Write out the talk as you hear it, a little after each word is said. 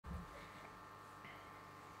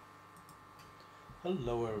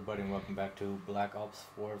Hello everybody and welcome back to Black Ops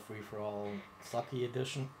 4 Free For All Sucky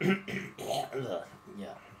Edition.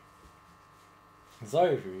 Yeah.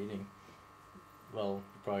 Sorry if you're eating. Well,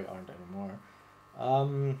 you probably aren't anymore.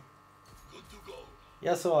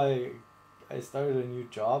 Yeah, so I started a new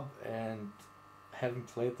job and haven't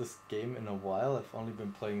played this game in a while. I've only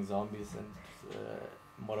been playing Zombies and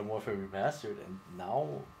Modern Warfare Remastered, and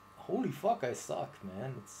now, holy fuck, I suck,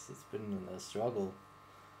 man. It's been a struggle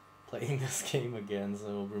playing this game again,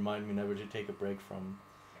 so remind me never to take a break from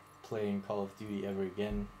playing Call of Duty ever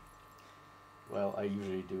again. Well, I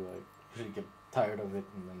usually do. I usually get tired of it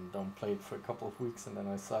and then don't play it for a couple of weeks and then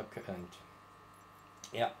I suck, and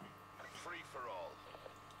yeah. Free for all.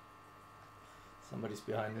 Somebody's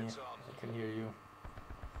behind me. I can hear you.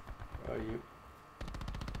 Where are you?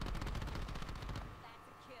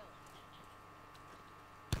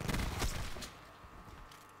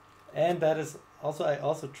 And that is also, I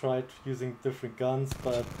also tried using different guns,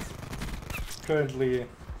 but currently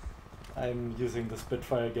I'm using the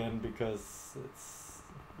Spitfire again because it's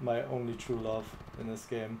my only true love in this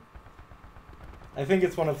game. I think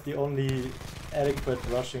it's one of the only adequate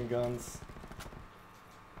rushing guns.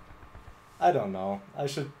 I don't know.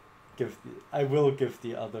 I will give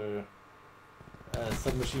the other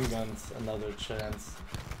submachine guns another chance.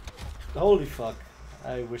 Holy fuck.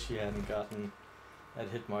 I wish he hadn't gotten that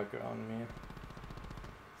hit marker on me.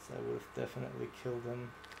 So I would have definitely killed him.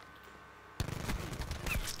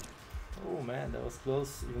 Oh man, that was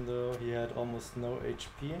close, even though he had almost no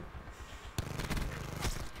HP.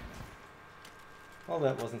 Well,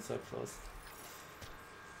 that wasn't so close.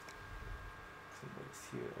 Somebody's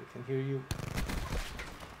here, I can hear you.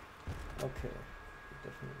 Okay,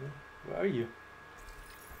 definitely. Where are you?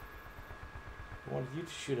 I wanted you to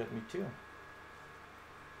shoot at me too.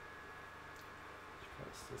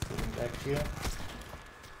 Still sitting back here.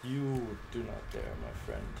 You do not dare, my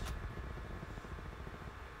friend.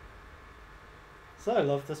 So I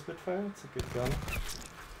love the Spitfire, it's a good gun.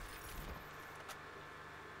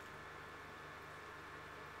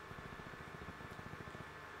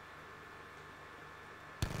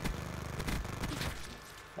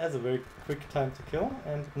 Has a very quick time to kill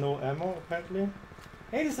and no ammo apparently.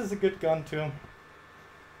 Hey, this is a good gun too.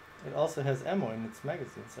 It also has ammo in its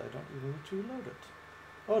magazine, so I don't even need to reload it.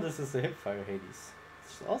 Oh, this is the Hipfire Hades.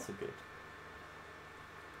 It's also good.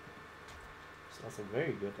 It's also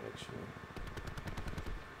very good actually.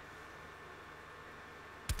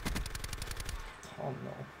 Oh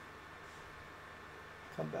no.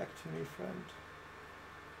 Come back to me, friend.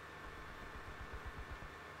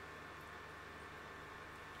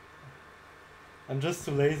 I'm just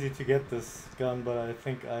too lazy to get this gun, but I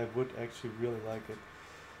think I would actually really like it.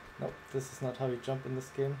 Nope, this is not how you jump in this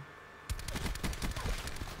game.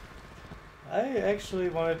 I actually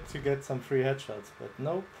wanted to get some free headshots, but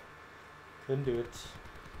nope. Couldn't do it.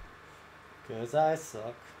 Because I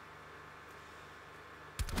suck.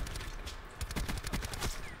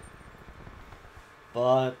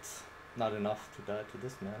 But not enough to die to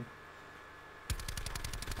this man.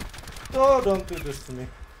 Oh, don't do this to me.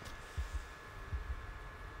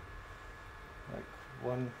 Like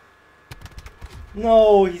one.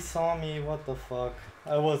 No, he saw me. What the fuck?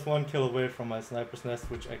 I was 1 kill away from my sniper's nest,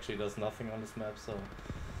 which actually does nothing on this map, so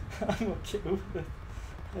I'm okay with it.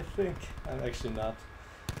 I think. I'm actually not.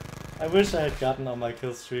 I wish I had gotten on my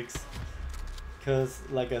kill streaks. Because,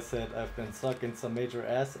 like I said, I've been sucking some major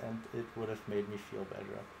ass and it would have made me feel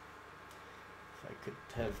better. If I could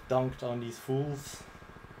have dunked on these fools,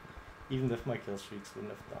 even if my kill streaks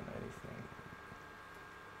wouldn't have done anything.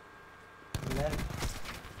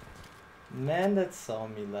 Man that saw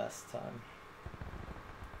me last time.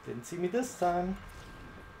 Didn't see me this time.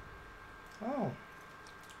 Oh.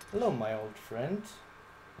 Hello, my old friend.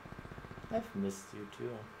 I've missed you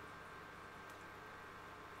too.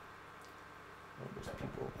 Oh, there's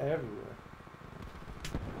people everywhere.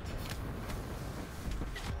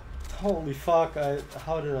 Holy fuck,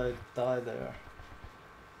 how did I die there?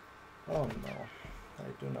 Oh no, I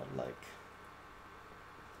do not like.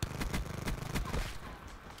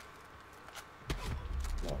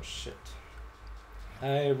 Oh shit.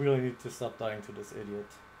 I really need to stop dying to this idiot.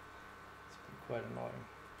 It's been quite annoying.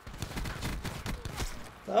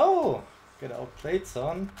 Oh! Get outplayed,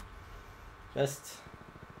 son. Best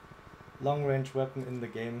long-range weapon in the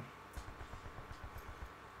game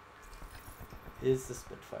is the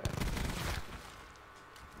Spitfire.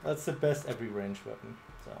 That's the best every range weapon,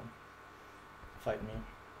 so fight me.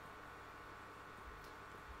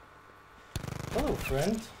 Hello,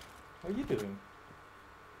 friend. How are you doing?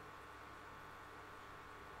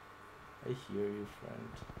 I hear you, friend.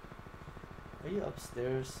 Are you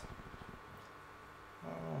upstairs?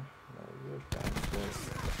 shotgun first.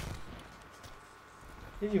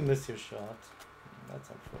 Did you miss your shot? That's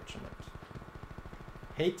unfortunate.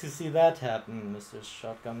 Hate to see that happen, Mr.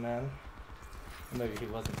 Shotgun Man. Maybe he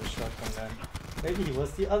wasn't the shotgun man. Maybe he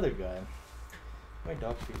was the other guy. My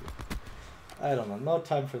dog for you. I don't know. No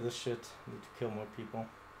time for this shit. Need to kill more people.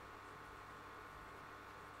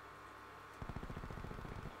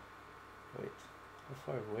 Wait. How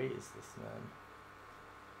far away is this man?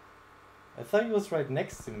 I thought he was right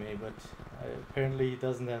next to me, but apparently he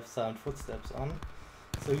doesn't have sound footsteps on.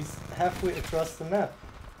 So he's halfway across the map.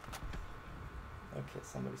 Okay,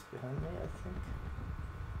 somebody's behind me, I think.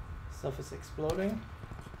 Stuff is exploding.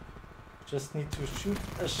 Just need to shoot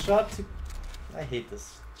a shot to... I hate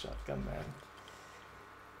this shotgun, man.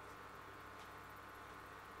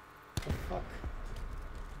 What the fuck?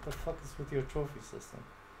 What the fuck is with your trophy system?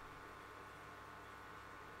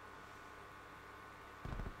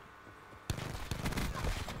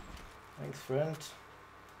 Thanks, friend.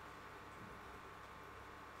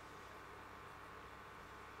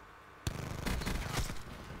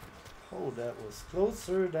 Oh, that was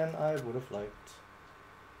closer than I would have liked.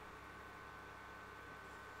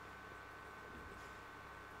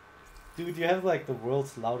 Dude, you have like the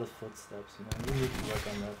world's loudest footsteps, man. You need to work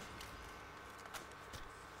on that.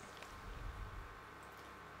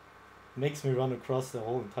 Makes me run across the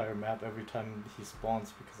whole entire map every time he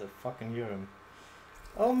spawns because I fucking hear him.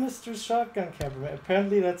 Oh, Mr. Shotgun Camper.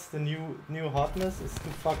 Apparently that's the new hotness, is to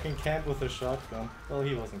fucking camp with a shotgun. Well,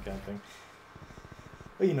 he wasn't camping.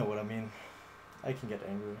 But you know what I mean. I can get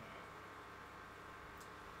angry.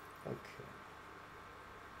 Okay.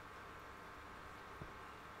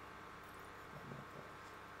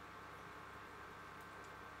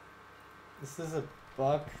 Is this a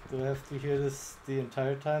bug? Do I have to hear this the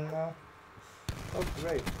entire time now? Oh,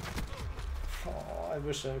 great. Oh, I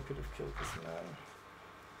wish I could have killed this man.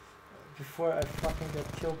 Before I fucking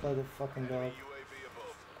get killed by the fucking dog.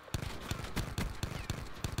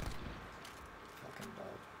 Fucking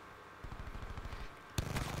dog.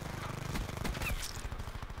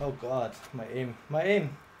 Oh god, my aim. My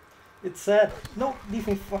aim! It's sad. No, leave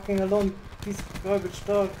me fucking alone, piece of garbage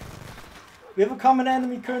dog. We have a common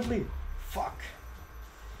enemy currently. Fuck.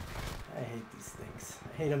 I hate these things.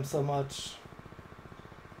 I hate them so much.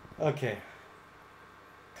 Okay.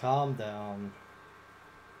 Calm down.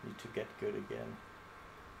 Need to get good again.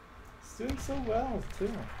 It's doing so well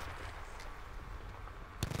too.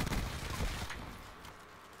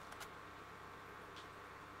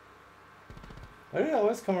 Why do I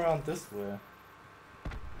always come around this way?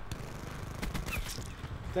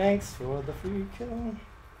 Thanks for the free kill.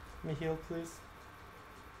 Let me heal, please.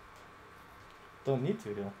 Don't need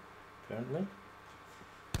to heal, apparently.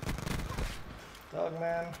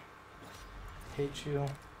 Dogman. Hate you.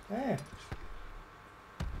 Eh.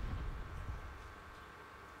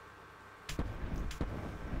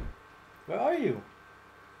 Where are you?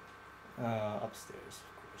 Upstairs,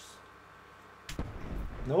 of course.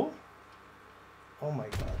 No? Oh my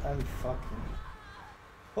god, I'm fucking...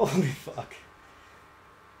 Holy fuck.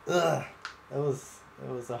 Ugh. That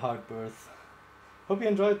was a hard birth. Hope you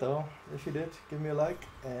enjoyed though. If you did, give me a like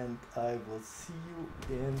and I will see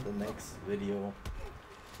you in the next video.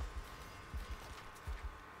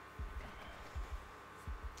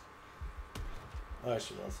 Oh, I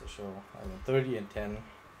should also show I'm 30 and 10,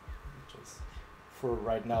 which is, for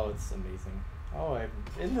right now, it's amazing. Oh, I'm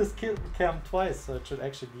in this kill cam twice, so it should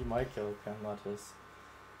actually be my kill cam, not his.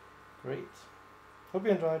 Great. Hope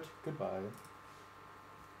you enjoyed. Goodbye.